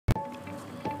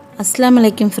अस्सलाम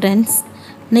वालेकुम फ्रेंड्स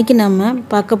इनकी नाम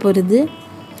पार्க்க போறது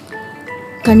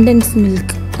கண்டென்ஸ்ட்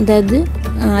மில்க் அதாவது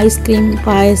ஐஸ்கிரீம்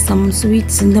பாயசம்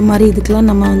ஸ்வீட்ஸ் இந்த மாதிரி இதுக்கெல்லாம்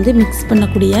நம்ம வந்து மிக்ஸ்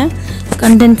பண்ணக்கூடிய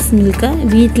கண்டென்ஸ்ட் மில்கை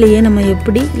வீட்லயே நம்ம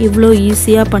எப்படி இவ்ளோ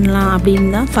ஈஸியா பண்ணலாம்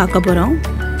அப்படினு தான் பார்க்க போறோம்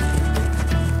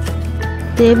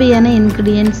தேவையான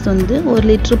இன்கிரிடியன்ட்ஸ் வந்து 1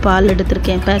 லிட்டர் பால்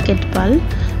எடுத்துர்க்கேன் பாக்கெட் பால்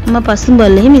நம்ம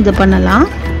பசும்பால்லையும் இத பண்ணலாம்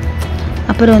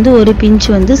அப்புறம் வந்து ஒரு பிஞ்ச்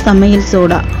வந்து சமையல்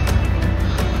சோடா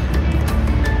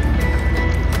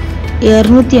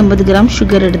 250 கிராம்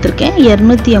sugar எடுத்துர்க்கேன்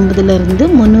 250 ல இருந்து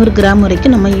 300 கிராம்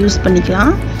வரைக்கும் நம்ம யூஸ்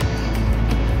பண்ணிக்கலாம்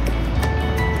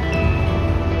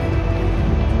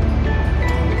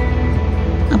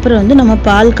அப்புறம் வந்து நம்ம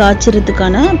பால்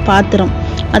காய்ச்சறதுக்கான பாத்திரம்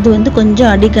அது வந்து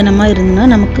கொஞ்சம் அடிகனமா இருந்தா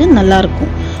நமக்கு நல்லா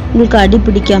இருக்கும் உங்களுக்கு அடி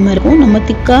பிடிக்காம இருக்கும் நம்ம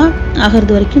திக்கா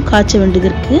ஆகிறது வரைக்கும் காய்ச்ச வேண்டியது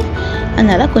இருக்கு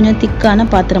அதனால கொஞ்சம் திக்கான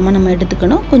பாத்திரமா நம்ம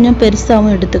எடுத்துக்கணும் கொஞ்சம்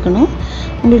பெருசாவும் எடுத்துக்கணும்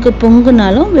உங்களுக்கு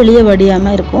பொங்குனாலும் வெளிய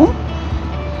வடியாம இருக்கும்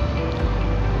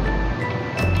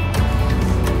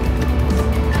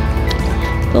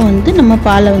வந்து நம்ம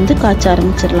பாலை வந்து காய்ச்ச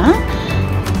ஆரம்பிச்சிரலாம்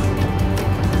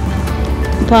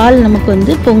பால் நமக்கு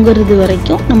வந்து பொங்குறது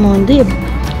வரைக்கும் நம்ம வந்து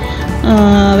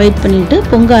வெயிட் பண்ணிட்டு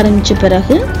பொங்க ஆரம்பிச்ச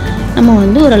பிறகு நம்ம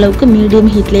வந்து ஒரு அளவுக்கு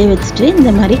மீடியம் ஹீட்லயே வச்சிட்டு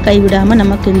இந்த மாதிரி கை விடாம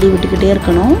நம்ம கிண்டி விட்டுக்கிட்டே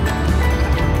இருக்கணும்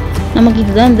நமக்கு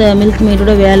இதுதான் இந்த மில்க்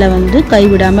மேடோட வேலை வந்து கை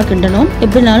விடாம கிண்டணும்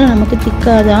எப்படினாலும் நமக்கு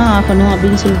திக்கா தான் ஆகணும்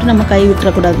அப்படினு சொல்லிட்டு நம்ம கை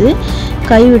விட்டுற கூடாது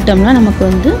கை விட்டோம்னா நமக்கு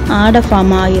வந்து ஆட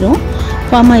ஃபார்ம் ஆயிரும்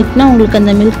ஃபார்ம் ஆயிட்டுனா உங்களுக்கு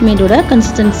அந்த மில்க் மேடோட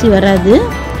கன்சிஸ்டன்சி வராது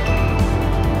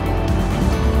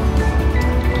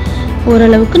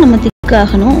ஓரளவுக்கு நம்ம திக்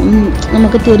ஆகணும்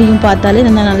நமக்கு தெரியும் பார்த்தாலே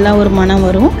நல்லா ஒரு மணம்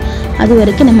வரும் அது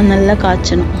வரைக்கும் நம்ம நல்லா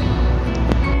காய்ச்சணும்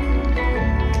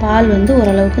பால் வந்து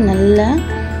ஓரளவுக்கு நல்லா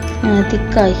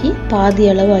திக் ஆகி பாதி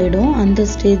அளவு ஆயிடும் அந்த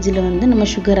ஸ்டேஜ்ல வந்து நம்ம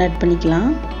sugar ஆட்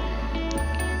பண்ணிக்கலாம்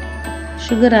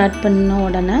sugar ஆட் பண்ண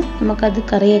உடனே நமக்கு அது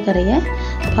கரைய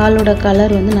பாலோட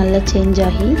கலர் வந்து நல்லா சேஞ்ச்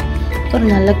ஆகி ஒரு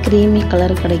நல்ல creamy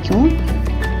கலர் கிடைக்கும்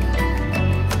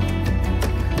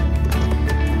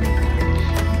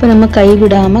இப்போ நம்ம கை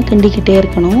விடாம கிண்டிக்கிட்டே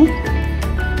இருக்கணும்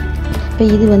இப்போ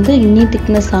இது வந்து இன்னி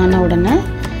thickness ஆன உடனே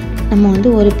நம்ம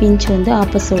வந்து ஒரு பிஞ்ச் வந்து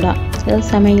ஆப்ப சோடா அதாவது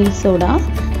சமையல் சோடா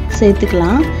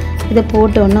சேர்த்துக்கலாம் இத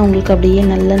போட்ட உடனே உங்களுக்கு அப்படியே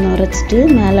நல்லா நுரைச்சிட்டு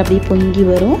மேலே அப்படியே பொங்கி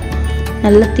வரும்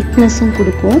நல்ல thicknessம்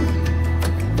கொடுக்கும்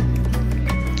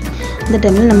இந்த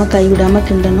டைம்ல நம்ம கை விடாம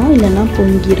கிண்டணும் இல்லனா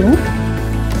பொங்கிரும்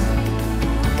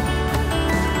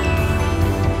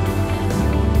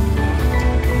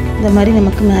இந்த மாதிரி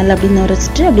நமக்கு மேலே அப்படியே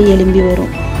நுரைச்சிட்டு அப்படியே எலும்பி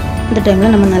வரும் இந்த டைம்ல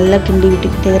நம்ம நல்லா கிண்டி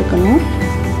விட்டுக்கிட்டே இருக்கணும்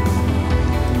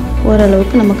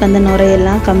ஓரளவுக்கு நமக்கு அந்த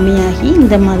நுரையெல்லாம் கம்மியாகி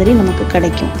இந்த மாதிரி நமக்கு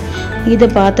கிடைக்கும் இத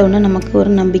பார்த்த உடனே நமக்கு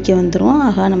ஒரு நம்பிக்கை வந்துரும்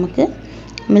ஆஹா நமக்கு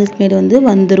மில்க் மேட் வந்து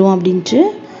வந்துரும் அப்படினு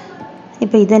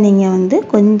இப்போ இத நீங்க வந்து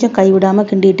கொஞ்சம் கை விடாம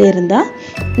கிண்டிட்டே இருந்தா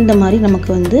இந்த மாதிரி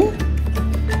நமக்கு வந்து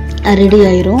ரெடி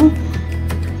ஆயிரும்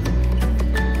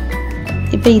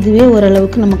இப்போ இதுவே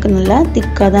ஓரளவுக்கு நமக்கு நல்லா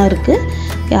திக்கா தான் இருக்கு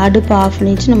அடுப்பு ஆஃப்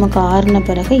பண்ணிட்டு நமக்கு ஆறுன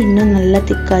பிறகு இன்னும் நல்லா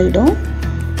திக் ஆயிடும்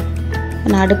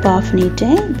நான் அடுப்பு ஆஃப்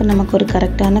பண்ணிட்டேன் இப்போ நமக்கு ஒரு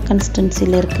கரெக்ட்டான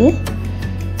கன்சிஸ்டன்சில இருக்கு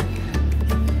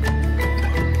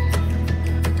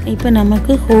இப்போ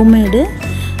நமக்கு ஹோம்மேட்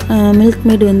மில்க்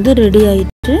மேட் வந்து ரெடி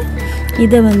ஆயிட்டு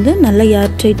இத வந்து நல்ல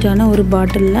ஏர் டைட்டான ஒரு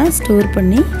பாட்டில்ல ஸ்டோர்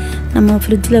பண்ணி நம்ம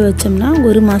ஃப்ரிட்ஜ்ல வச்சோம்னா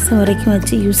ஒரு மாசம் வரைக்கும்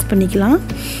வச்சு யூஸ் பண்ணிக்கலாம்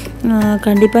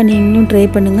கண்டிப்பா நீங்களும் ட்ரை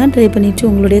பண்ணுங்க ட்ரை பண்ணிட்டு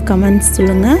உங்களுடைய கமெண்ட்ஸ்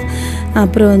சொல்லுங்க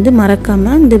அப்புறம் வந்து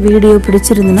மறக்காம இந்த வீடியோ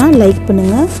பிடிச்சிருந்தா லைக்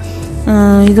பண்ணுங்க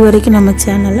இதுவரைக்கும் நம்ம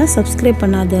சேனலை சப்ஸ்கிரைப்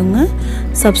பண்ணாதவங்க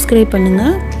சப்ஸ்கிரைப் பண்ணுங்க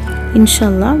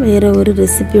இன்ஷாஅல்லாஹ் வேற ஒரு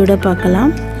ரெசிபியோட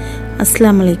பார்க்கலாம்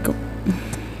அஸ்ஸலாமு அலைக்கும்